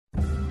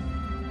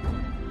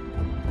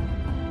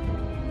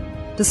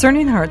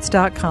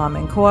DiscerningHearts.com,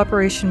 in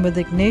cooperation with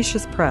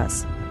Ignatius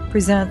Press,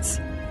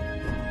 presents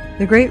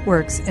The Great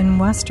Works in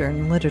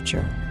Western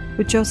Literature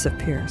with Joseph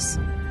Pearce.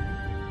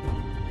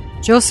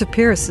 Joseph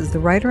Pearce is the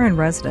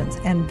writer-in-residence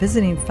and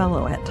visiting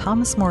fellow at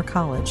Thomas More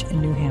College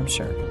in New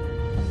Hampshire.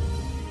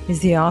 He's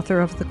the author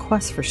of The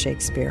Quest for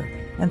Shakespeare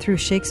and Through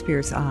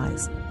Shakespeare's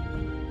Eyes.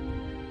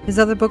 His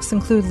other books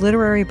include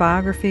literary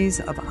biographies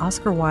of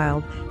Oscar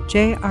Wilde,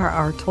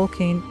 J.R.R.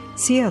 Tolkien,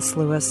 C.S.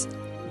 Lewis,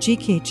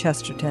 G.K.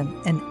 Chesterton,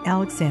 and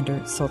Alexander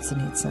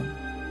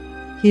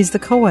Solzhenitsyn. He is the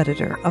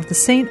co-editor of the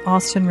St.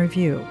 Austin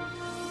Review,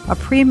 a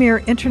premier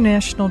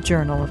international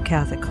journal of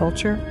Catholic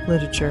culture,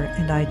 literature,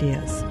 and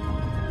ideas.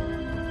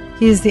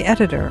 He is the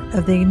editor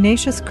of the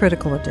Ignatius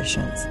Critical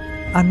Editions,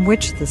 on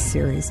which this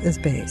series is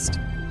based.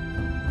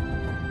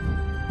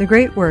 The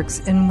Great Works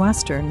in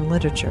Western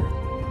Literature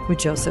with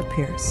Joseph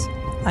Pearce.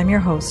 I'm your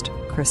host,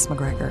 Chris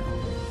McGregor.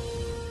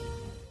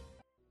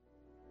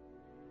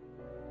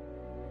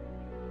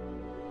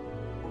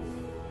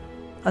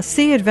 A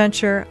sea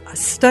adventure, a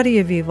study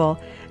of evil,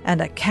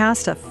 and a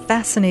cast of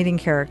fascinating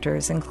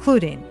characters,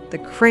 including the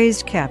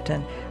crazed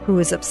captain who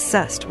is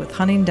obsessed with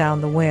hunting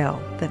down the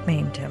whale that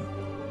maimed him.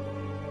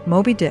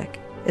 Moby Dick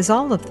is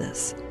all of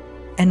this,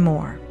 and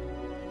more.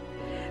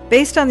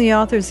 Based on the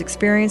author's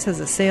experience as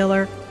a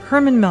sailor,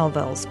 Herman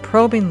Melville's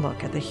probing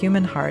look at the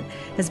human heart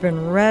has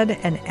been read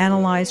and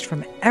analyzed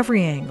from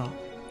every angle,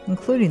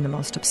 including the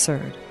most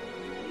absurd.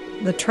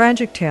 The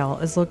tragic tale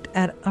is looked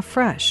at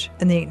afresh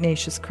in the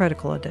Ignatius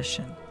Critical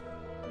Edition.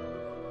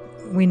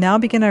 We now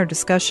begin our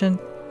discussion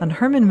on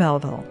Herman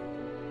Melville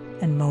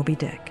and Moby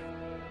Dick.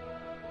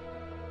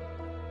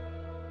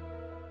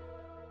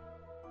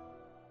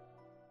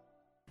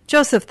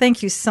 Joseph,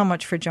 thank you so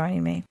much for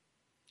joining me.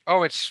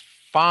 Oh, it's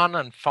fun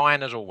and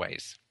fine as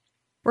always.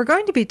 We're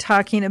going to be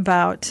talking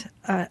about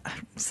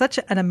such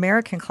an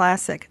American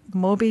classic,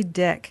 Moby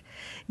Dick,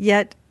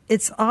 yet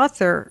its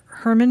author,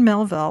 Herman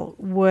Melville,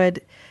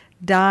 would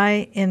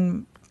die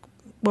in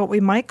what we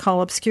might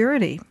call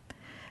obscurity.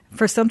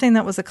 For something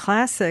that was a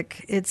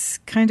classic, it's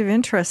kind of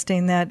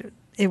interesting that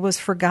it was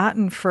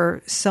forgotten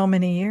for so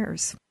many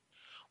years.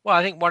 Well,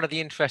 I think one of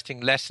the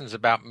interesting lessons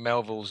about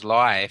Melville's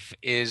life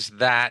is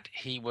that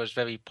he was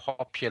very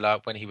popular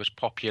when he was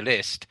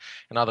populist.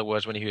 In other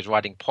words, when he was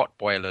writing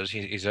potboilers,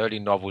 his early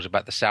novels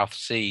about the South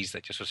Seas,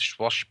 that just was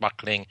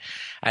swashbuckling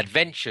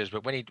adventures.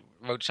 But when he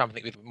wrote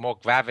something with more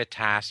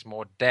gravitas,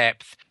 more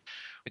depth,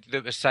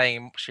 that was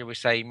saying, shall we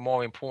say,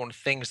 more important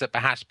things that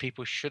perhaps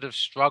people should have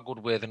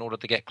struggled with in order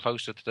to get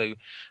closer to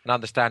an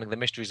understanding of the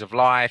mysteries of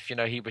life. You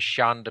know, he was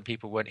shunned and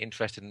people weren't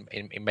interested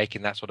in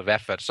making that sort of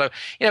effort. So,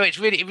 you know, it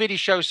really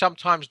shows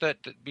sometimes that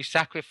we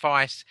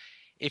sacrifice,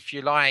 if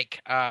you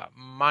like,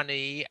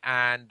 money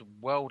and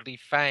worldly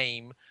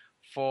fame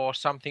for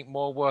something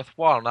more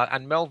worthwhile.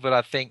 And Melville,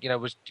 I think, you know,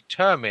 was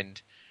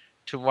determined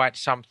to write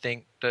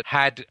something that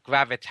had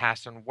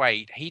gravitas and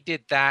weight. He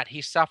did that.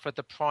 He suffered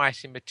the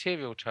price in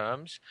material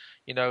terms.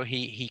 You know,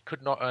 he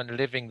could not earn a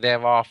living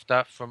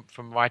thereafter from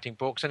writing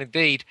books. And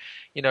indeed,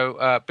 you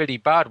know, Billy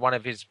Budd, one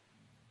of his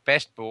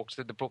best books,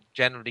 the book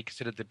generally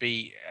considered to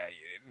be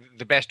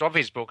the best of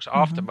his books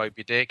after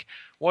Moby Dick,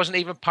 wasn't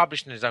even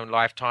published in his own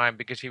lifetime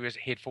because he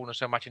had fallen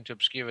so much into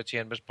obscurity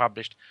and was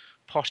published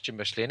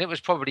posthumously. And it was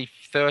probably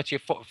 30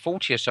 or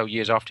 40 or so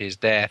years after his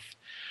death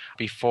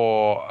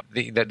before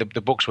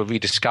the books were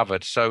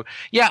rediscovered. So,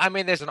 yeah, I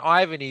mean, there's an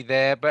irony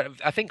there, but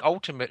I think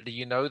ultimately,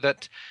 you know,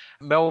 that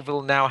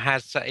Melville now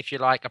has, if you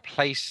like, a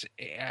place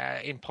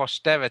in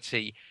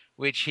posterity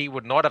which he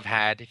would not have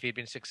had if he'd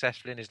been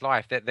successful in his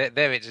life.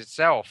 There is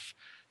itself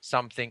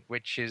something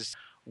which is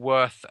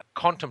worth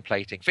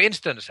contemplating. For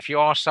instance, if you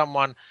ask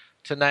someone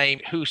to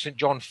name who St.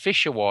 John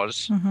Fisher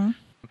was,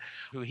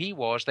 who he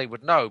was, they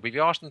would know. But if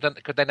you asked them,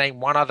 could they name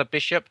one other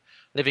bishop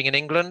living in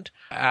England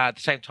at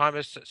the same time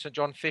as St.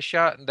 John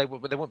Fisher, and they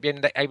wouldn't be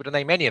able to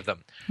name any of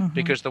them,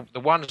 because the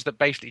ones that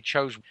basically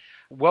chose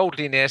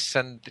worldliness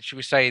and, should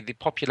we say, the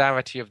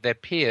popularity of their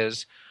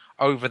peers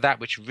over that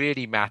which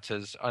really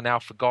matters are now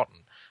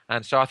forgotten.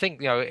 And so I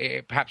think, you know,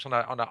 perhaps on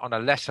a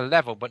lesser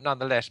level, but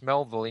nonetheless,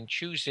 Melville, in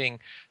choosing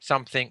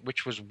something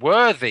which was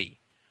worthy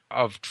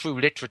of true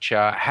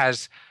literature,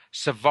 has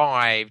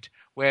survived,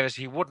 whereas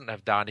he wouldn't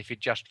have done if he'd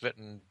just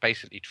written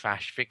basically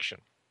trash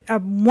fiction. A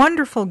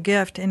wonderful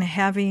gift in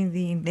having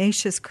the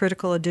Ignatius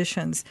Critical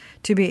Editions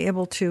to be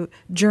able to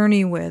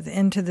journey with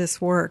into this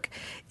work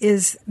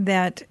is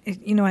that,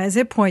 you know, as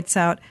it points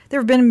out, there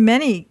have been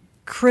many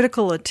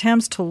critical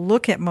attempts to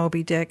look at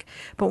Moby Dick,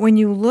 but when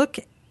you look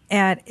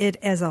at it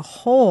as a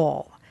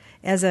whole,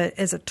 as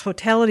a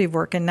totality of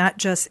work, and not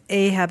just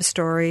Ahab's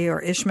story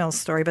or Ishmael's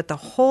story, but the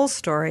whole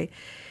story,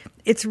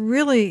 it's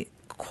really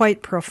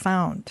quite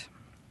profound.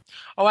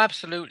 Oh,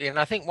 absolutely. And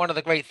I think one of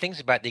the great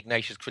things about the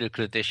Ignatius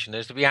Critical Edition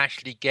is that we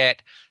actually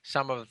get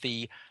some of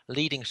the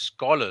leading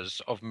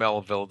scholars of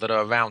Melville that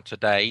are around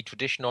today,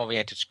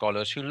 tradition-oriented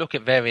scholars who look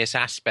at various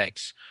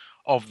aspects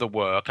of the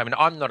work. I mean,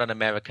 I'm not an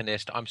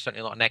Americanist. I'm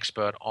certainly not an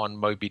expert on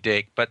Moby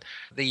Dick, but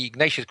the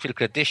Ignatius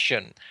Critical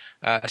Edition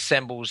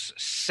assembles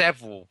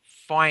several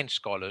fine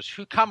scholars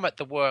who come at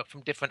the work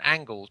from different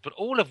angles, but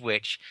all of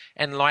which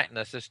enlighten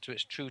us as to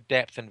its true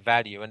depth and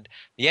value. And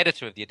the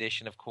editor of the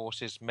edition, of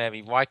course, is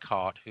Mary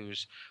Reichardt,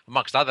 who's,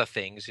 amongst other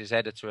things, is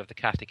editor of the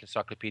Catholic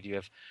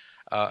Encyclopedia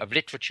of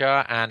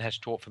Literature and has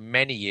taught for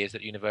many years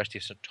at the University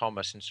of St.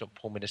 Thomas in St.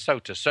 Paul,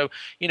 Minnesota. So,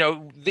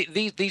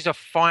 these are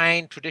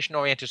fine,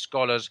 tradition-oriented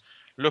scholars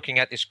looking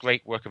at this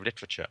great work of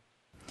literature.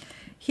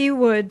 He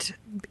would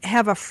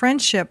have a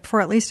friendship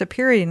for at least a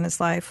period in his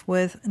life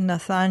with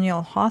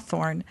Nathaniel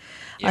Hawthorne,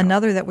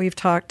 another that we've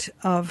talked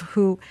of,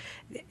 who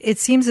it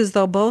seems as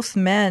though both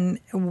men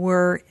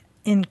were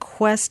in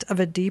quest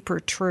of a deeper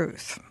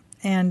truth.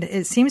 And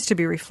it seems to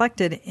be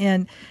reflected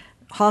in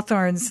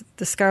Hawthorne's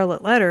The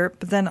Scarlet Letter,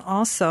 but then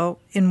also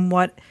in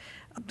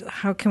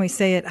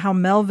how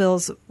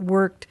Melville's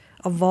work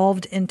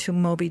evolved into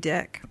Moby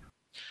Dick.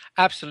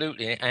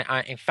 Absolutely.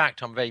 In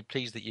fact, I'm very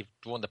pleased that you've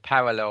drawn the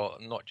parallel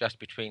not just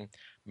between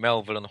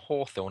Melville and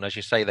Hawthorne. As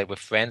you say, they were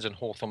friends, and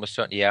Hawthorne was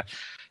certainly a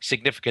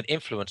significant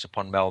influence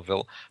upon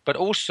Melville, but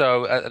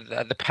also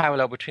the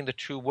parallel between the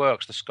two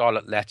works, The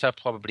Scarlet Letter,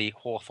 probably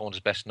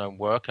Hawthorne's best-known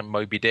work, and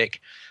Moby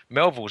Dick,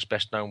 Melville's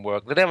best-known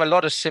work. There are a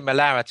lot of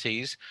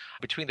similarities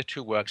between the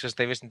two works, as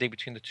there is indeed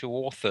between the two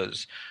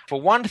authors. For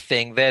one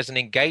thing, there's an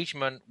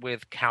engagement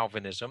with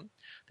Calvinism.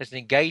 There's an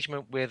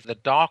engagement with the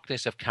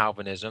darkness of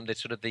Calvinism,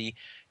 the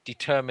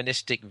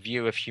deterministic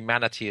view of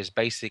humanity as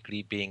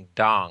basically being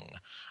dung,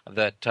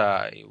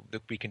 that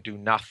we can do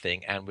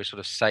nothing and we're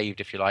sort of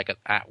saved, if you like,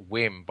 at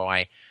whim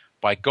by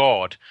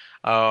God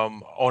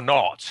or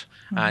not.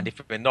 Mm-hmm. And if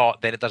we're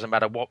not, then it doesn't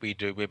matter what we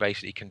do, we're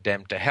basically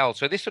condemned to hell.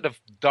 So this sort of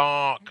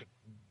dark,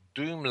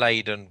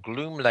 doom-laden,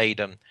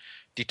 gloom-laden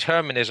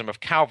determinism of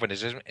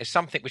Calvinism is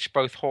something which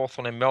both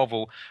Hawthorne and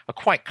Melville are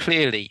quite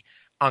clearly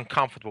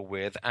uncomfortable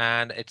with,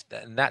 and it's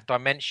in that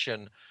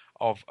dimension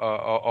of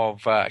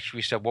should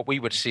we say, what we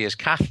would see as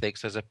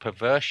Catholics as a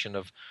perversion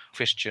of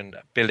Christian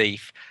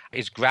belief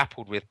is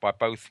grappled with by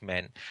both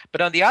men.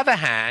 But on the other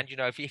hand,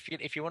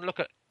 if you want to look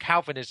at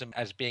Calvinism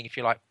as being, if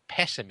you like,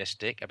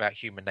 pessimistic about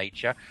human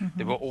nature, mm-hmm.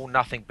 that we're all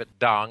nothing but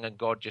dung and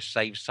God just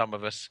saves some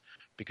of us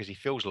because he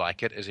feels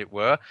like it, as it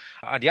were.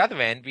 On the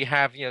other end, we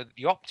have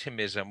the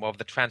optimism of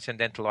the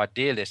transcendental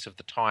idealists of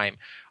the time,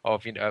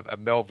 of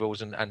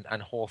Melville's and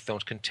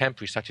Hawthorne's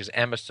contemporaries, such as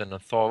Emerson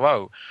and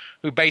Thoreau,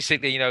 who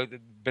basically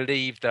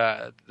believed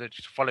that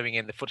following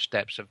in the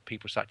footsteps of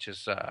people such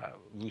as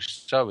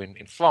Rousseau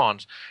in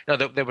France,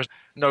 that there was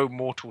no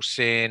mortal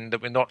sin,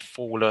 that we're not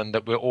fallen,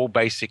 that we're all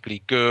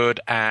basically good,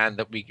 and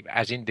that we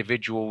as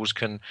individuals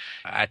can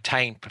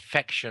attain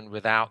perfection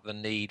without the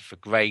need for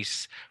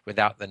grace,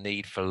 without the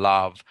need for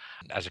love,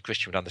 as a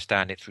Christian would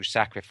understand it, through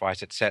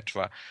sacrifice,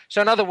 etc.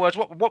 So in other words,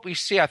 what we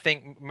see, I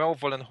think,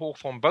 Melville and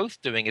Hawthorne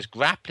both doing is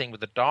grappling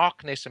with the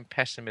darkness and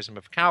pessimism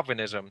of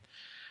Calvinism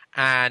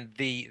and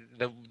the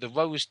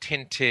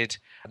rose-tinted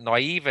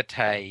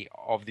naivete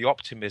of the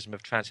optimism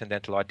of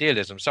transcendental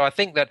idealism. So I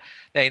think that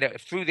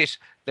through this,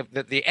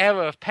 the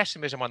era of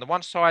pessimism on the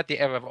one side, the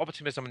era of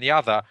optimism on the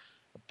other,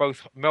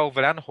 both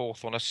Melville and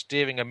Hawthorne are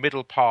steering a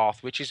middle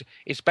path, which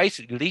is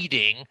basically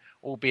leading,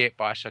 albeit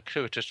by a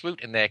circuitous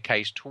route in their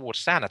case, towards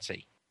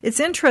sanity. It's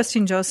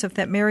interesting, Joseph,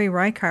 that Mary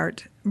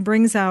Reichardt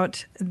brings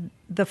out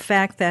the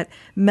fact that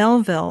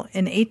Melville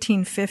in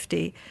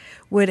 1850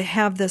 would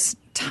have this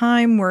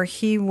time where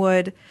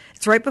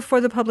it's right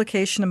before the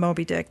publication of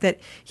Moby Dick, that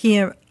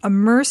he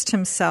immersed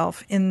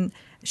himself in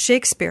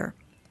Shakespeare,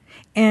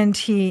 and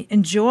he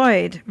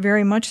enjoyed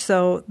very much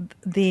so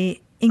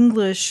the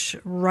English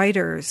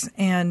writers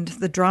and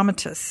the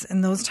dramatists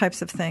and those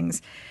types of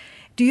things.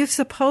 Do you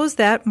suppose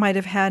that might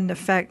have had an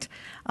effect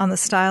on the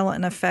style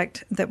and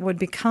effect that would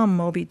become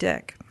Moby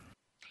Dick?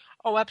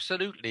 Oh,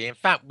 absolutely. In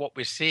fact, what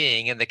we're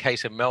seeing in the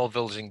case of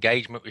Melville's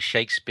engagement with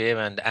Shakespeare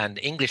and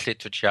English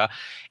literature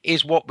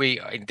is what we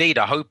indeed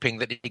are hoping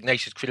that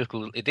Ignatius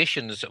Critical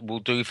Editions will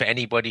do for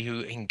anybody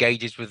who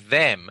engages with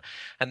them.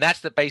 And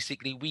that's that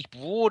basically we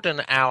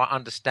broaden our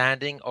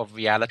understanding of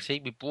reality,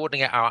 we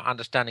broaden our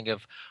understanding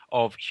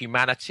of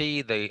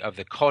humanity, of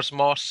the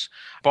cosmos,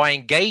 by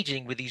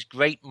engaging with these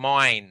great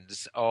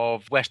minds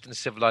of Western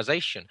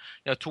civilization.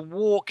 To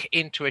walk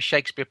into a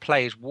Shakespeare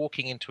play is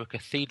walking into a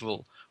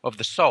cathedral of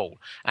the soul,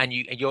 and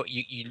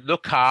you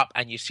look up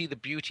and you see the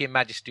beauty and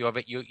majesty of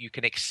it. You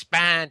can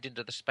expand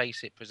into the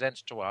space it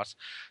presents to us.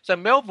 So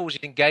Melville's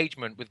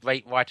engagement with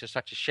great writers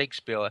such as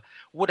Shakespeare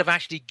would have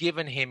actually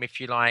given him, if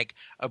you like,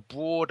 a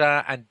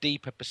broader and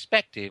deeper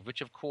perspective,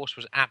 which of course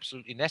was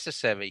absolutely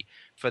necessary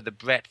for the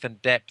breadth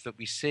and depth that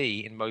we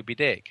see in Moby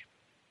Dick.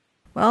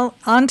 Well,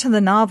 on to the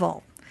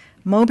novel.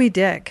 Moby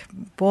Dick,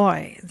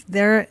 boy,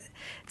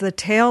 the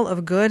tale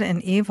of good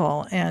and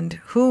evil, and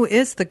who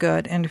is the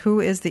good and who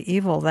is the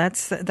evil?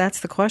 That's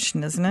the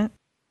question, isn't it?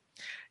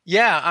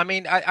 Yeah, I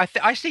mean,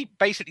 I see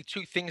basically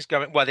two things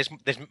going. Well,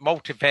 there's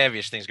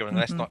multifarious things going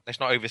on. Hmm. Let's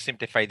not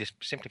simplify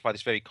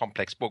this very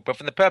complex book. But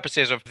for the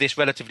purposes of this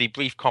relatively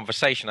brief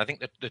conversation, I think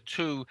that the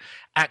two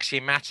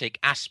axiomatic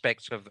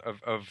aspects of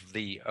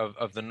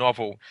the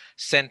novel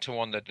center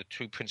on the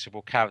two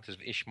principal characters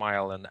of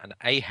Ishmael and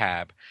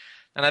Ahab.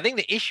 And I think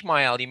that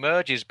Ishmael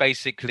emerges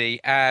basically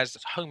as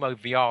Homo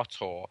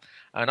viator.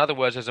 In other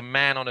words, as a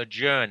man on a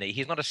journey.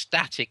 He's not a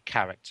static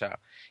character.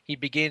 He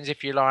begins,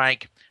 if you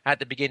like, at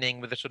the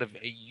beginning with a sort of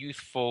a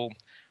youthful,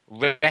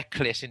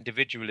 reckless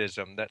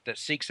individualism that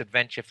seeks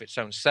adventure for its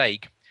own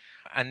sake.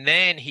 And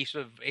then he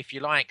sort of, if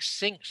you like,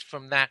 sinks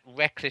from that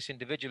reckless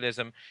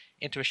individualism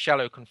into a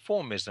shallow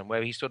conformism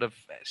where he's sort of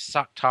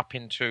sucked up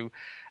into,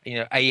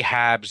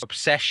 Ahab's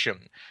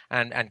obsession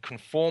and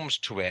conforms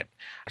to it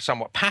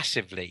somewhat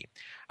passively.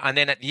 And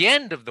then at the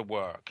end of the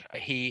work,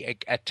 he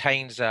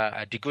attains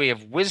a degree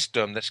of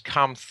wisdom that's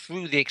come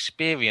through the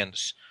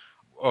experience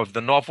of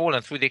the novel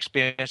and through the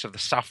experience of the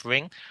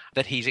suffering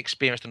that he's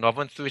experienced in the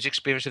novel and through his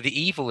experience of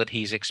the evil that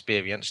he's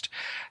experienced.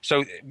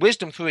 So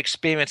wisdom through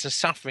experience and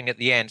suffering at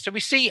the end. So we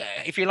see,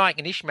 if you like,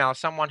 in Ishmael,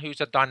 someone who's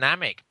a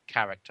dynamic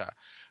character,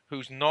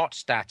 who's not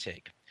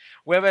static.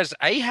 Whereas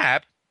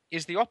Ahab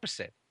is the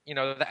opposite.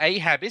 The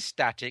Ahab is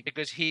static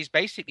because he's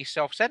basically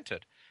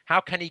self-centered. How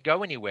can he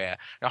go anywhere?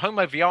 Now,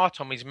 Homo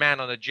viator is man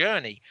on a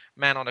journey,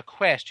 man on a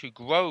quest who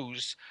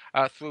grows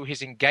through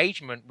his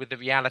engagement with the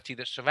reality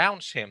that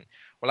surrounds him.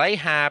 Well,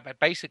 Ahab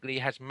basically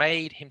has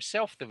made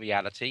himself the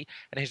reality,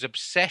 and his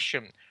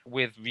obsession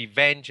with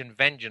revenge and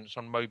vengeance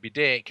on Moby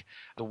Dick,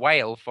 the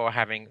whale, for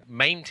having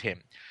maimed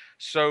him.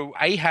 So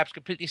Ahab's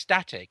completely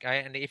static,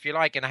 and if you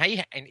like,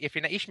 if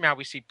in Ishmael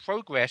we see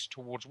progress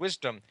towards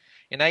wisdom,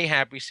 in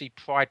Ahab we see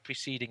pride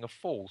preceding a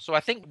fall. So I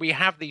think we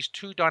have these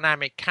two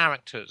dynamic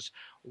characters,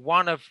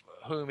 one of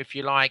whom, if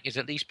you like, is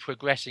at least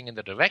progressing in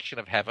the direction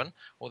of heaven,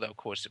 although of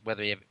course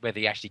whether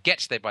he actually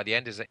gets there by the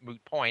end is a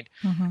moot point,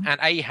 Hmm. and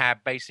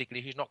Ahab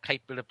basically who's not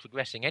capable of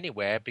progressing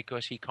anywhere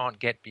because he can't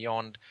get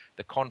beyond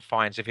the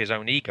confines of his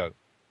own ego.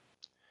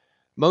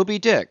 Moby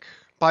Dick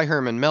by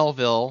Herman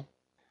Melville.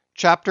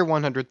 Chapter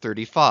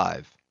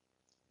 135.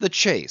 The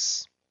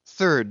Chase,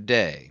 Third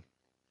Day.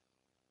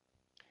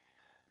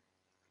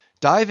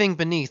 Diving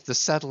beneath the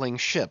settling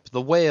ship,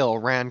 the whale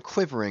ran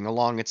quivering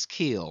along its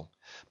keel,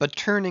 but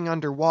turning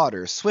under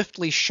water,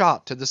 swiftly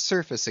shot to the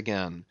surface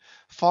again,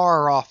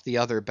 far off the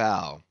other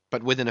bow,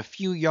 but within a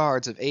few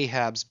yards of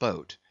Ahab's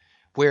boat,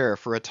 where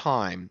for a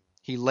time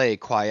he lay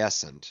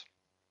quiescent.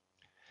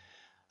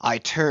 I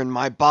turn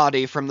my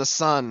body from the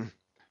sun.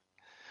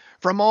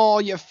 From all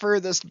ye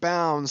furthest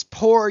bounds,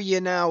 pour ye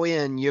now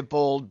in, ye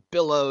bold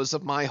billows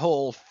of my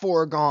whole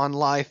foregone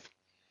life,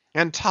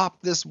 and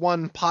top this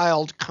one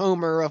piled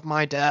comber of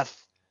my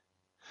death.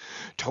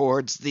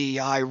 Towards thee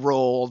I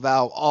roll,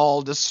 thou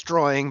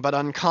all-destroying but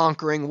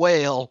unconquering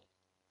whale.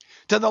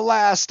 To the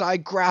last I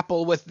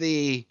grapple with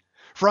thee.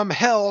 From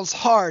hell's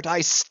heart I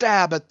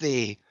stab at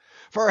thee.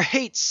 For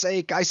hate's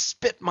sake I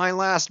spit my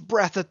last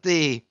breath at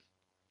thee.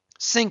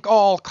 Sink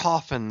all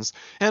coffins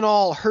and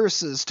all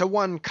hearses to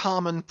one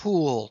common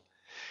pool.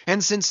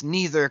 And since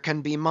neither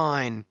can be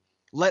mine,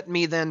 let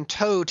me then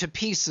tow to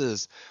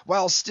pieces,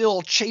 while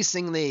still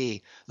chasing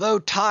thee, though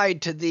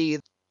tied to thee.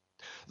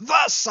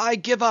 Thus I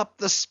give up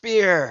the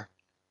spear.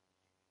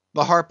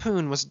 The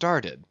harpoon was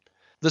darted.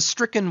 The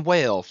stricken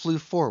whale flew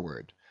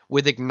forward.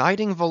 With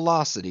igniting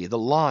velocity the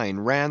line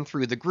ran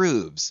through the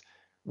grooves,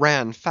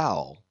 ran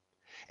foul.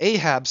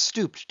 Ahab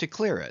stooped to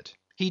clear it.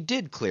 He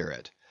did clear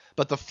it.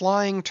 But the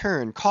flying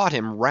turn caught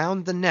him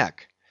round the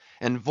neck,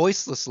 and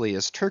voicelessly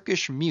as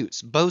Turkish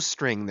mutes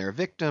bowstring their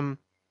victim,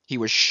 he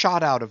was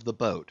shot out of the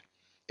boat,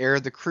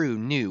 ere the crew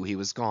knew he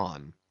was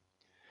gone.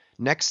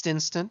 Next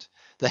instant,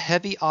 the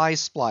heavy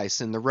eye-splice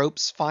in the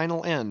rope's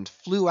final end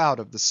flew out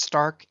of the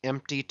stark,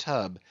 empty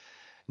tub,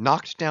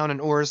 knocked down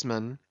an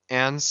oarsman,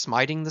 and,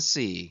 smiting the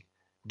sea,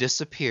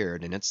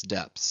 disappeared in its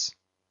depths.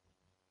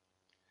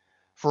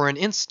 For an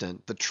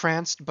instant the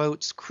tranced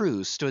boat's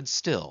crew stood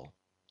still,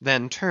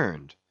 then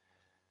turned.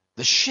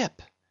 The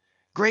ship!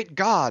 Great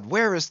God,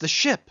 where is the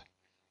ship?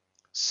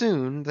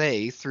 Soon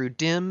they, through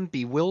dim,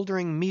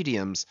 bewildering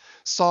mediums,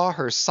 saw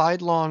her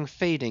sidelong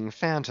fading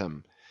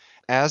phantom,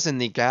 as in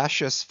the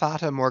gaseous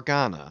Fata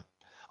Morgana,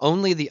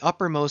 only the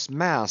uppermost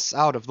mass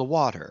out of the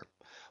water,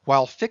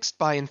 while fixed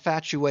by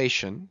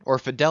infatuation, or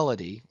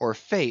fidelity, or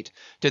fate,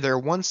 to their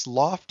once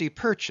lofty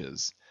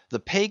perches, the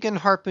pagan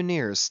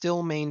harpooneers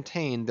still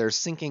maintained their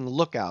sinking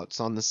lookouts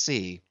on the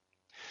sea.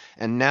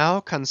 And now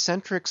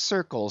concentric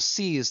circles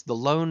seized the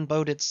lone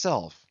boat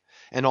itself,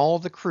 and all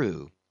the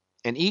crew,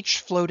 and each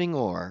floating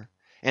oar,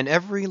 and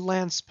every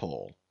lance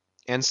pole,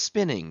 and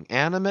spinning,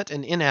 animate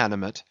and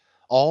inanimate,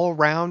 all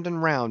round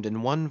and round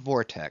in one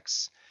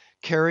vortex,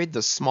 carried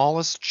the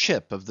smallest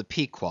chip of the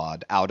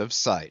Pequod out of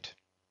sight.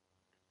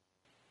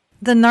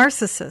 The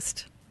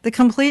narcissist, the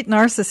complete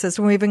narcissist,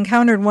 and we've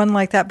encountered one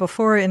like that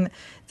before in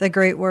the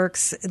great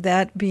works,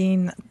 that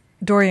being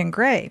Dorian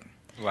Gray.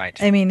 Right.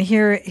 I mean,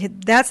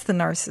 that's the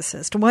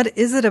narcissist. What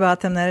is it about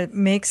them that it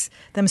makes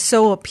them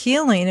so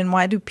appealing, and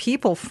why do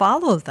people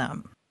follow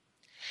them?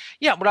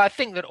 Yeah, well, I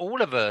think that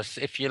all of us,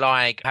 if you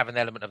like, have an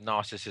element of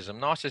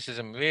narcissism.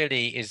 Narcissism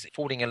really is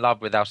falling in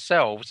love with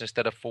ourselves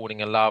instead of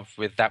falling in love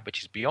with that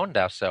which is beyond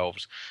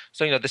ourselves.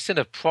 So, the sin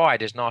of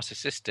pride is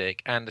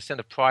narcissistic, and the sin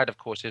of pride, of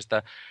course, is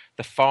the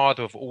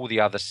father of all the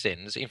other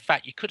sins. In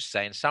fact, you could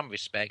say in some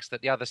respects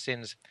that the other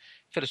sins,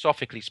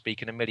 philosophically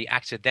speaking, are merely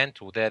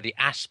accidental. They're the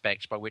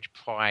aspects by which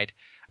pride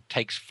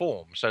takes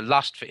form. So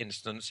lust, for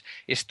instance,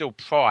 is still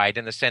pride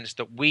in the sense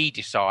that we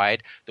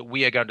decide that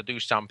we are going to do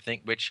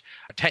something which,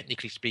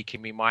 technically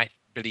speaking, we might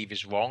believe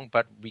is wrong,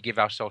 but we give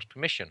ourselves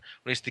permission.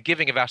 Whereas the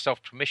giving of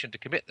ourselves permission to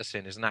commit the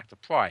sin is an act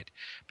of pride,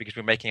 because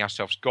we're making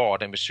ourselves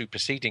God and we're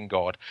superseding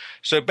God.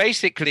 So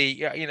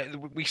basically,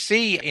 we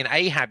see in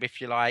Ahab, if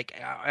you like,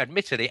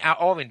 admittedly,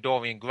 or in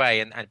Dorian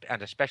Gray, and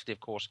especially, of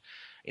course,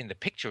 in the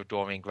picture of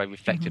Dorian Gray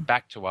reflected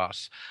back to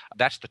us,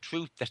 that's the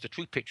true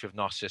picture of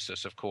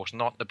Narcissus, of course,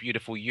 not the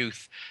beautiful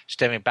youth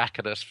staring back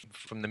at us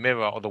from the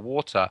mirror or the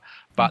water,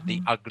 but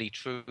the ugly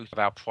truth of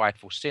our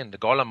prideful sin, the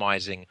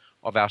golemizing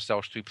of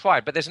ourselves through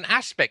pride. But there's an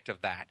aspect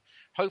of that,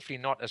 hopefully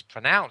not as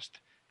pronounced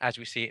as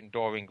we see it in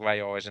Dorian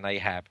Gray or as in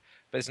Ahab,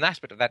 but there's an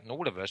aspect of that in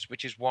all of us,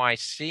 which is why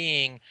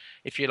seeing,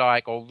 if you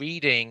like, or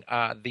reading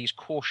these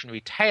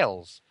cautionary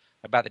tales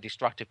about the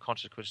destructive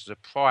consequences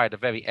of pride are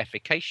very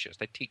efficacious.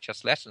 They teach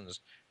us lessons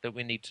that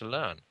we need to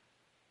learn.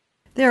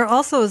 There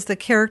also is the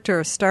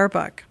character of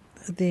Starbuck,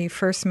 the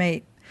first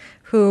mate,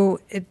 who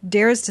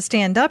dares to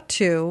stand up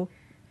to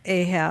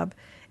Ahab,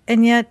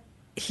 and yet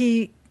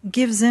he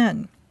gives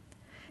in.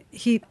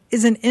 He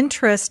is an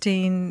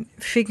interesting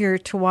figure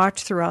to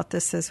watch throughout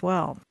this as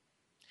well.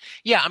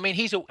 Yeah, I mean,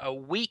 he's a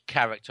weak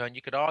character, and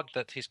you could argue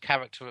that his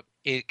character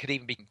could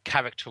even be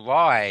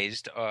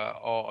characterized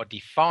or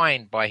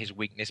defined by his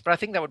weakness. But I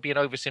think that would be an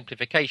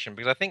oversimplification,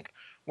 because I think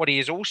what he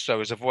is also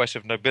is a voice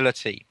of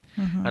nobility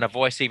and a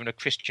voice even of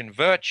Christian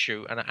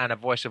virtue and a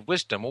voice of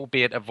wisdom,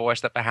 albeit a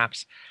voice that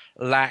perhaps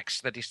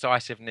lacks the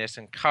decisiveness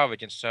and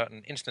courage in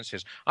certain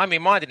instances. I'm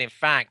reminded, in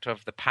fact,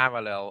 of the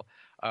parallel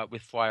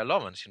with Friar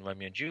Lawrence in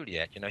Romeo and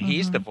Juliet.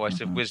 He is the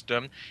voice of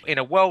wisdom in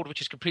a world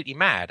which is completely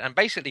mad. And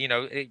basically,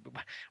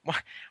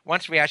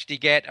 once we actually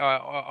get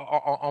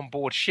on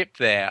board ship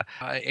there,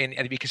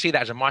 and we can see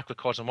that as a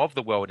microcosm of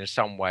the world in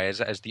some ways,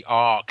 as the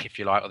ark, if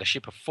you like, or the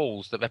ship of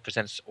fools that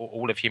represents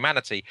all of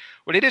humanity.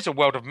 Well, it is a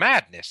world of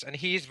madness, and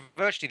he is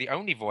virtually the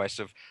only voice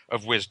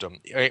of wisdom,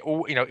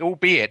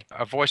 albeit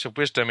a voice of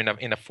wisdom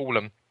in a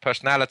fallen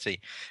personality.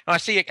 And I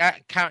see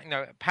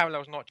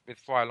parallels not with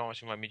Friar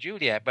Lawrence and Romeo and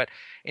Juliet, but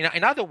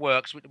in other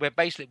works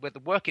where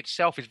the work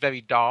itself is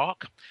very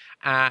dark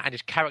and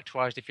is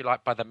characterized, if you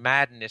like, by the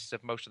madness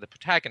of most of the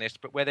protagonists,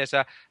 but where there's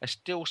a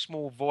still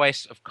small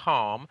voice of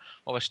calm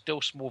or a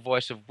still small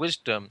voice of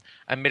wisdom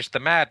amidst the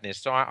madness.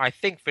 So I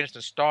think, for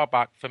instance,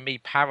 Starbuck, for me,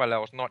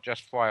 parallels not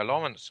just Friar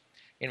Lawrence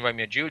in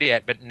Romeo and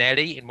Juliet, but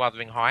Nellie in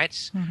Wuthering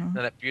Heights,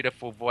 that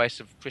beautiful voice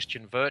of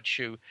Christian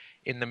virtue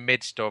in the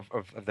midst of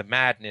the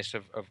madness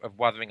of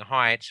Wuthering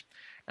Heights,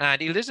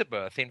 and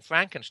Elizabeth in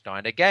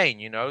Frankenstein. Again,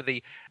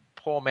 the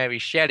poor Mary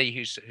Shelley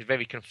who's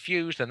very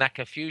confused, and that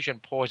confusion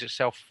pours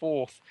itself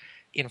forth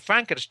in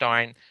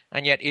Frankenstein,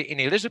 and yet in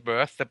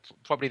Elizabeth,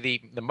 probably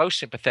the most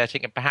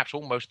sympathetic and perhaps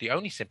almost the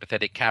only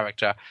sympathetic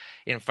character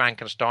in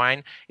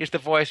Frankenstein is the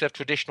voice of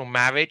traditional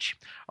marriage,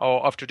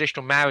 or of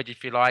traditional marriage,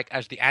 if you like,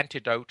 as the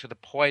antidote to the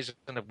poison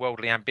of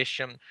worldly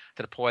ambition,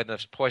 to the poison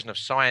of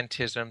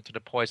scientism, to the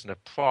poison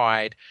of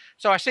pride.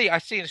 So I see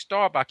in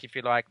Starbuck, if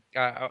you like,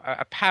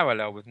 a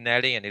parallel with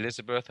Nellie and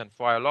Elizabeth and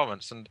Friar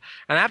Lawrence, and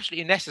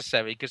absolutely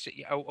necessary, because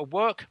a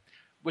work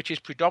which is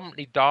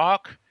predominantly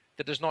dark,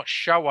 that does not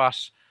show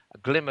us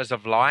glimmers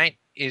of light,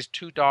 is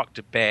too dark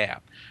to bear.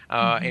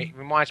 It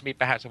reminds me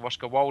perhaps of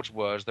Oscar Wilde's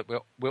words that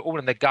we're all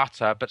in the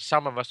gutter, but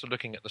some of us are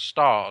looking at the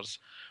stars.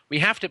 We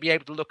have to be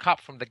able to look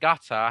up from the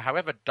gutter,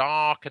 however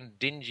dark and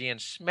dingy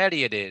and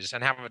smelly it is,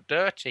 and however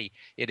dirty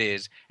it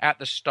is, at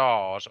the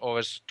stars, or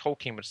as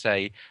Tolkien would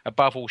say,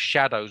 above all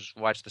shadows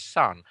rides the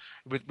sun.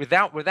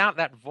 Without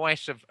that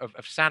voice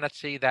of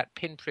sanity, that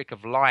pinprick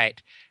of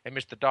light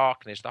amidst the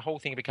darkness, the whole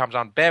thing becomes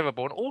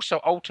unbearable and also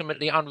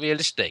ultimately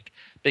unrealistic,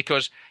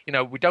 because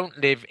we don't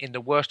live in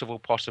the worst of all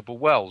possible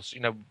worlds.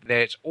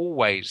 There's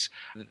always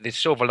the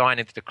silver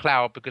lining to the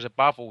cloud, because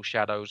above all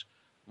shadows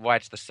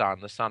rides the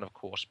sun, of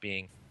course,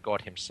 being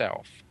God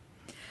himself.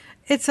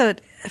 It's a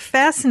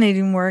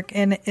fascinating work,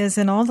 and as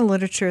in all the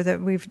literature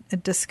that we've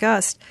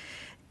discussed,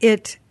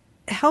 it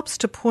helps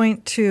to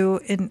point to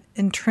an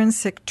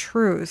intrinsic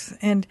truth,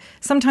 and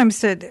sometimes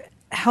to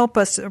help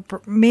us,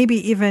 maybe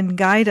even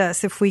guide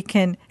us if we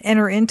can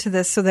enter into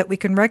this, so that we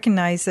can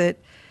recognize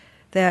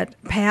that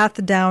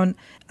path down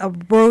a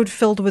road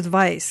filled with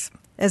vice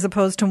as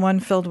opposed to one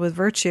filled with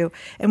virtue.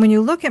 And when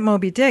you look at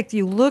Moby Dick,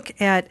 you look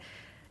at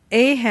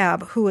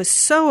Ahab, who is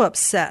so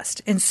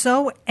obsessed and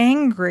so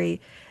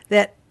angry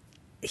that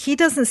he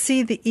doesn't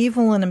see the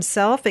evil in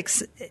himself.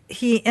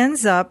 He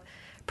ends up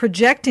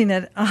projecting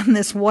it on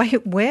this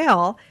white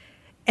whale,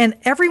 and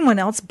everyone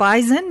else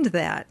buys into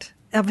that,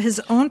 of his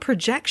own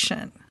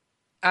projection.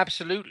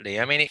 Absolutely.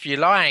 I mean, if you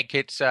like,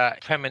 it's a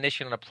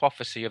premonition and a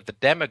prophecy of the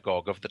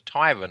demagogue, of the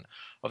tyrant,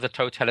 of the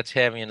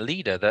totalitarian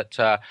leader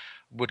that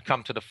would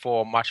come to the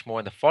fore much more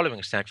in the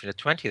following century, the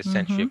 20th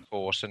century, of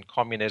course, and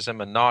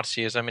communism and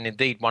Nazism, and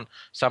indeed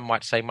some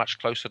might say much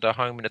closer to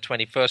home in the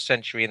 21st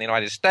century in the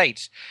United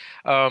States.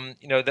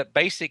 That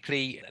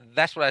basically,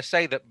 that's what I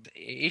say, that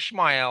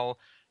Ishmael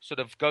sort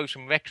of goes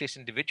from reckless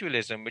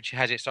individualism, which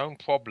has its own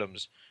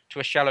problems, to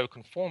a shallow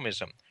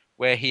conformism,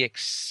 where he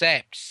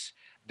accepts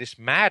this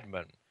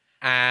madman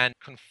and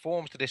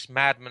conforms to this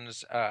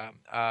madman's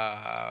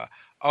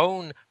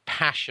own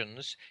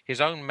passions,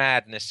 his own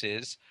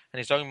madnesses, and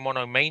his own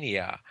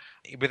monomania,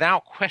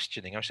 without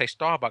questioning. I would say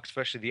Starbuck's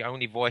virtually the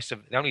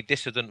only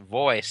dissident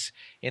voice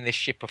in this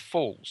ship of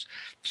fools.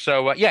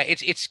 So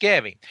it's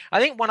scary. I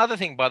think one other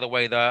thing, by the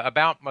way, though,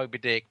 about Moby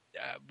Dick,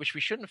 which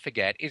we shouldn't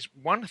forget, is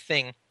one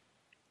thing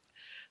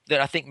that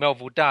I think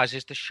Melville does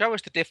is to show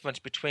us the difference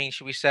between,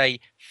 shall we say,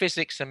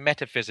 physics and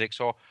metaphysics,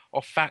 or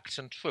facts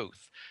and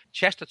truth.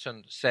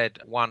 Chesterton said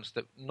once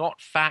that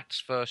not facts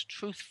first,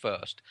 truth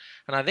first.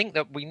 And I think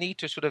that we need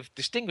to sort of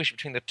distinguish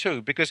between the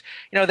two, because,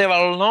 there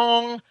are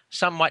long,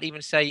 some might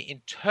even say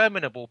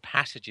interminable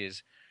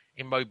passages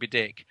in Moby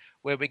Dick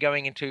where we're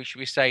going into, should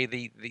we say,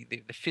 the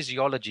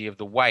physiology of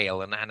the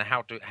whale and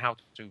how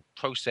to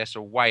process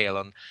a whale,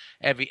 and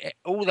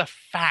all the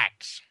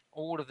facts,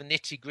 all of the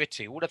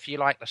nitty-gritty, all, if you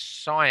like, the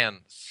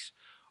science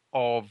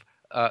of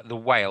the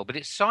whale. But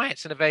it's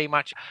science in a very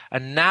much a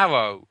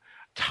narrow,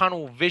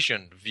 tunnel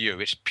vision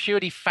view. It's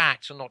purely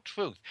facts and not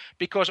truth.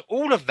 Because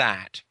all of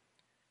that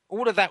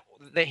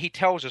that he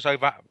tells us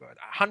over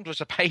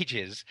hundreds of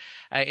pages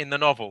in the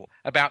novel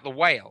about the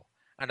whale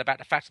and about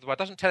the facts of the whale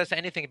doesn't tell us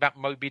anything about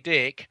Moby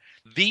Dick,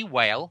 the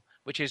whale,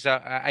 which is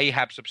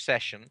Ahab's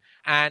obsession,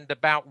 and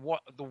about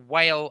what the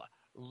whale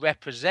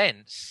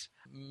represents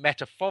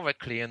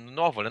metaphorically in the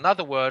novel. In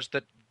other words,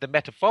 that the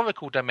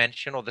metaphorical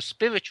dimension, or the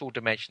spiritual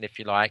dimension, if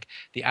you like,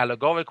 the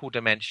allegorical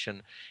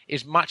dimension,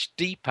 is much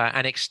deeper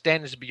and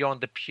extends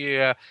beyond the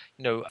pure,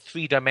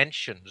 three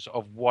dimensions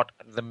of what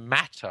the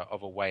matter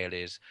of a whale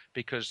is,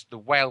 because the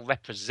whale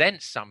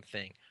represents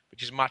something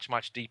which is much,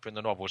 much deeper in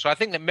the novel. So I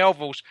think that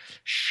Melville's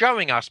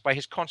showing us, by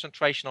his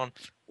concentration on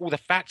all the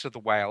facts of the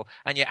whale,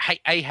 and yet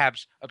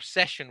Ahab's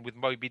obsession with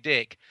Moby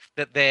Dick,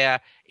 that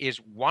there is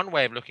one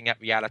way of looking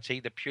at reality,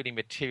 the purely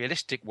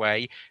materialistic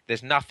way.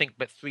 There's nothing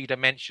but three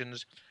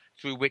dimensions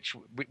through which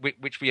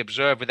we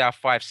observe with our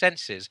five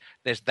senses.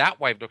 There's that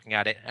way of looking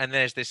at it, and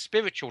there's this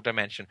spiritual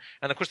dimension.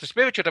 And of course, the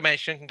spiritual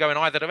dimension can go in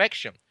either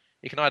direction.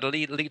 It can either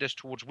lead us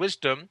towards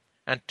wisdom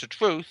and to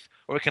truth,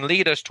 or it can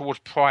lead us towards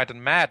pride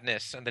and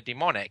madness and the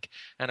demonic.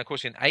 And of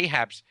course, in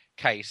Ahab's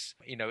case,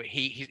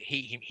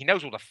 he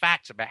knows all the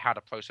facts about how to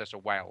process a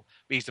whale,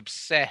 but he's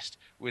obsessed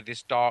with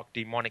this dark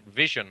demonic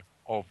vision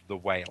of the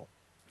whale.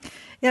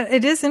 Yeah,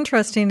 it is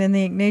interesting in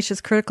the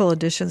Ignatius Critical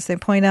editions. They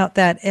point out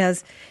that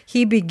as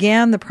he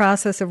began the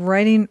process of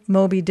writing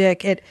Moby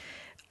Dick, it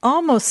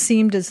almost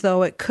seemed as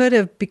though it could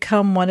have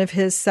become one of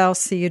his South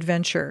Sea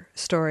adventure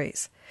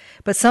stories.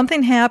 But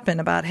something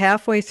happened about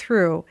halfway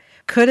through.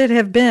 Could it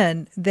have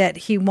been that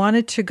he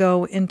wanted to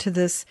go into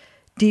this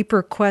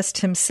deeper quest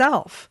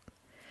himself,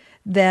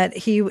 that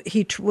he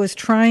was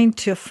trying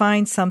to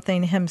find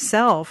something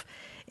himself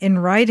in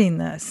writing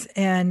this,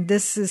 and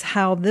this is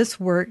how this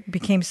work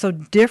became so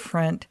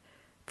different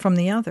from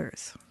the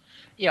others?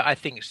 Yeah, I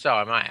think so.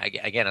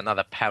 Again,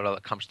 another parallel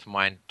that comes to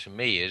mind to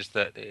me is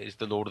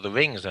the Lord of the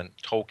Rings, and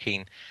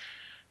Tolkien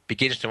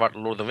begins to write The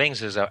Lord of the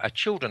Rings as a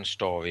children's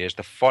story, as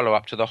the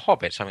follow-up to The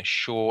Hobbit, something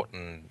short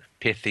and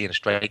pithy and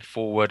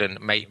straightforward, and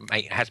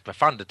has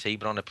profundity,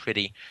 but on a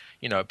pretty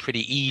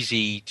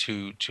easy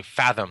to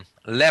fathom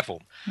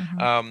level.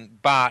 Mm-hmm.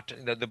 But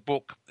the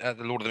book, The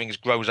Lord of the Rings,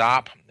 grows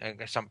up,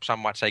 and some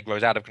might say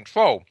grows out of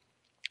control.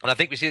 And I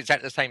think we see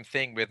exactly the same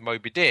thing with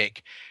Moby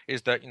Dick,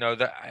 is that,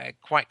 that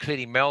quite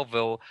clearly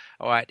Melville,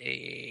 all right,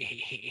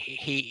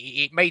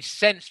 it made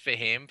sense for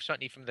him,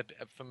 certainly from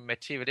a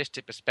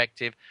materialistic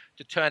perspective,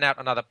 to turn out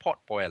another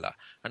potboiler,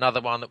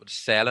 another one that would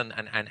sell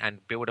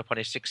and build upon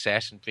his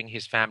success and bring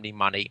his family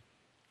money.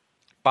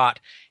 But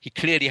he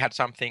clearly had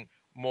something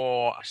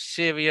more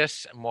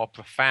serious, more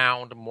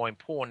profound, more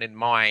important in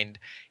mind.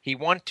 He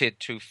wanted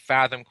to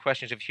fathom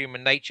questions of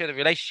human nature, the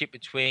relationship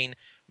between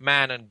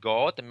man and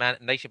God, the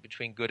relationship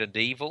between good and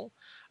evil.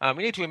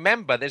 We need to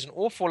remember there's an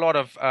awful lot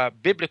of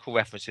biblical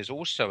references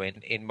also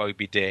in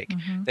Moby Dick.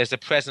 Mm-hmm. There's the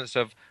presence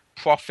of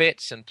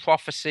prophets and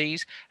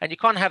prophecies, and you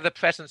can't have the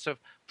presence of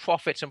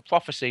prophets and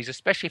prophecies,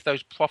 especially if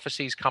those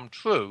prophecies come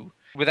true,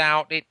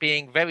 without it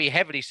being very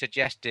heavily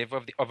suggestive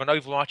of an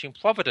overarching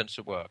providence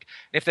at work.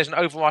 If there's an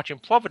overarching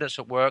providence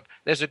at work,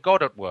 there's a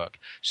God at work.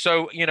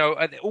 So,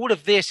 all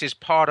of this is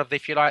part of,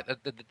 if you like,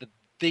 the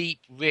deep,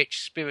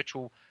 rich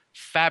spiritual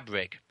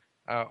fabric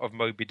of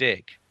Moby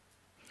Dick.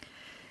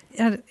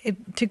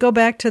 To go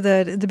back to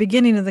the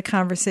beginning of the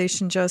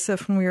conversation,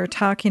 Joseph, when we were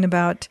talking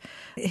about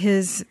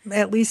his,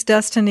 at least,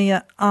 destiny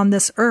on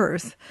this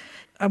earth,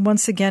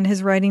 once again,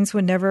 his writings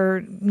would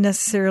never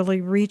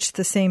necessarily reach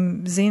the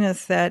same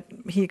zenith that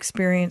he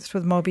experienced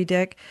with Moby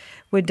Dick,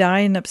 would die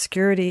in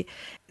obscurity.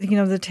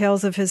 The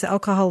tales of his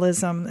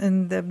alcoholism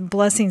and the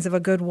blessings of a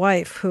good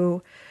wife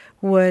who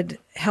would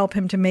help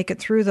him to make it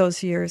through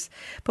those years.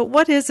 But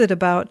what is it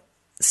about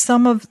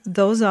some of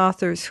those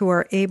authors who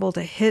are able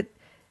to hit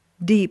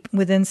deep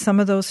within some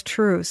of those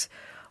truths,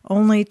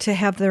 only to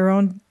have their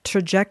own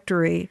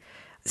trajectory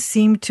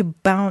seem to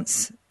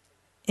bounce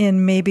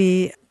in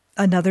maybe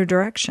another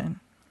direction?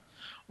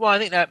 Well, I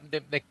think that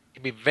there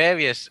can be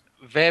various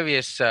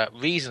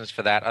reasons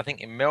for that. I think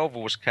in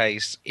Melville's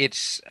case,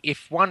 it's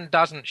if one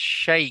doesn't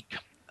shake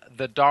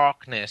the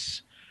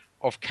darkness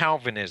of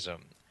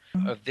Calvinism,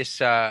 of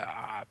this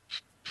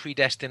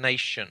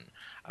predestination,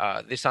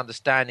 this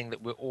understanding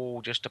that we're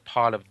all just a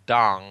pile of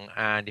dung,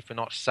 and if we're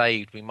not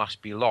saved, we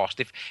must be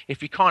lost.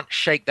 If we can't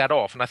shake that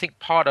off, and I think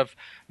part of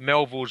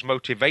Melville's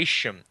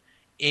motivation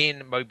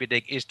in Moby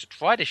Dick is to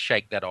try to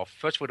shake that off.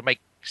 First of all, to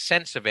make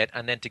sense of it,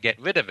 and then to get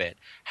rid of it,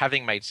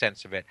 having made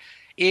sense of it.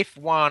 If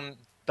one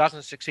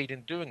doesn't succeed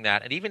in doing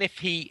that, and even if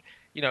he's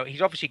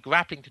obviously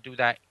grappling to do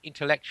that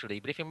intellectually,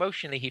 but if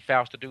emotionally he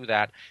fails to do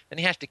that, then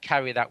he has to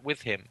carry that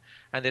with him.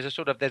 And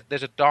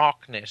there's a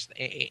darkness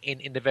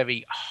in the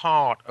very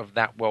heart of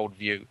that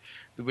worldview,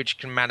 which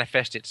can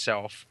manifest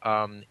itself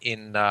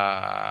in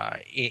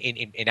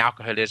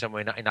alcoholism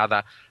or in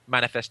other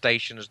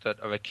manifestations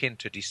that are akin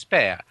to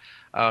despair.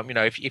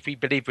 If we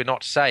believe we're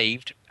not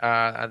saved,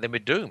 then we're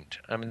doomed.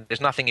 I mean,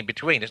 there's nothing in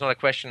between. It's not a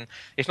question.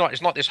 It's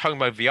not this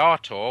homo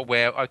viator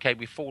where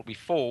we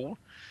fall.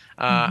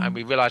 And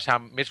we realize how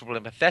miserable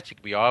and pathetic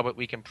we are, but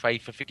we can pray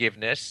for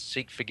forgiveness,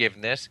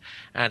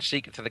 and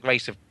seek for the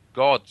grace of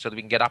God so that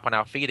we can get up on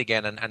our feet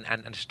again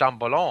and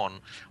stumble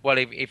on. Well,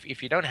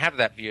 if you don't have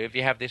that view, if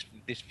you have this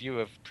view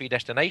of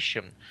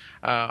predestination,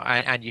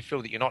 and you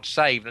feel that you're not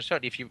saved, and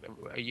certainly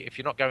if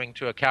you're not going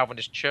to a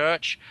Calvinist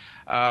church,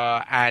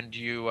 and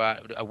you are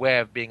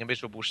aware of being a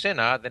miserable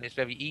sinner, then it's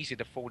very easy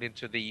to fall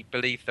into the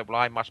belief that, well,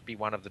 I must be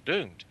one of the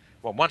doomed.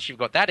 Well, once you've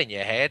got that in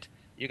your head,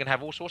 you can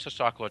have all sorts of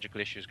psychological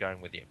issues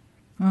going with you.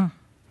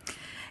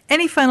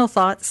 Any final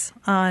thoughts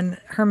on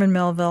Herman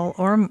Melville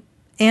or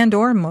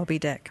Moby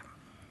Dick?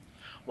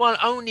 Well,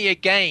 only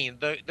again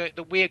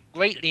that we're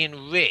greatly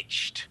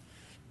enriched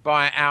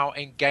by our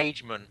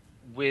engagement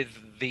with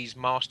these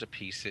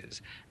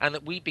masterpieces, and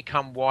that we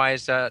become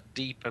wiser,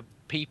 deeper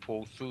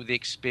people through the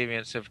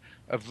experience of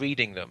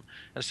reading them.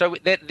 And so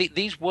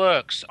these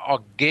works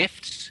are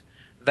gifts.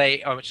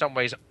 They are in some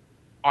ways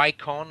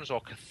icons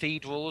or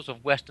cathedrals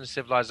of Western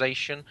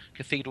civilization,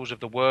 cathedrals of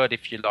the word,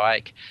 if you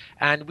like,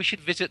 and we should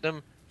visit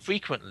them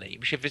frequently.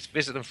 We should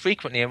visit them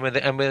frequently, and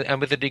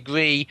with a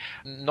degree,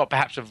 not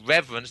perhaps of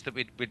reverence that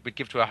we'd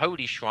give to a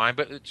holy shrine,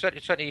 but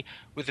certainly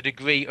with a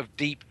degree of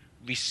deep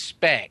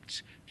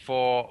respect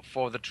for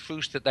the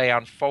truths that they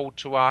unfold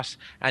to us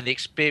and the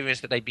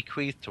experience that they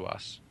bequeath to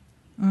us.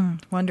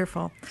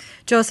 Wonderful.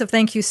 Joseph,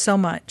 thank you so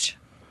much.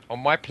 Oh,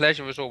 my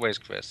pleasure as always,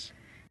 Chris.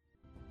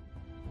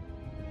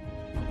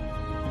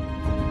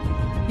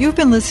 You've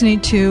been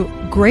listening to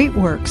Great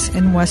Works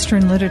in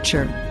Western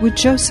Literature with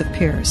Joseph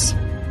Pearce.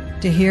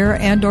 To hear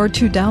and/or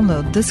to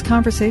download this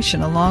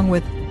conversation along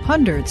with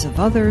hundreds of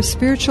other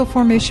spiritual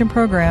formation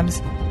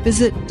programs,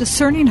 visit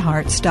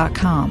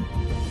discerninghearts.com.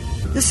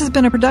 This has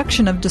been a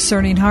production of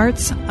Discerning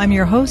Hearts. I'm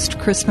your host,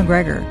 Chris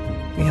McGregor.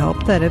 We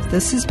hope that if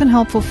this has been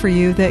helpful for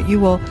you, that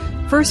you will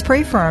first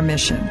pray for our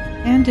mission,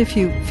 and if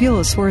you feel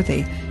us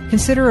worthy,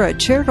 consider a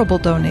charitable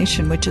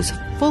donation which is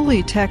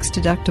fully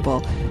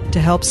tax-deductible to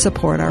help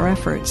support our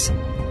efforts.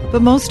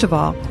 But most of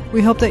all,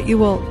 we hope that you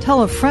will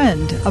tell a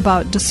friend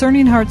about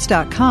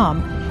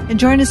discerninghearts.com and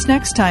join us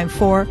next time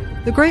for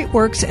The Great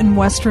Works in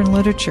Western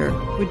Literature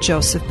with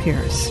Joseph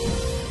Pearce.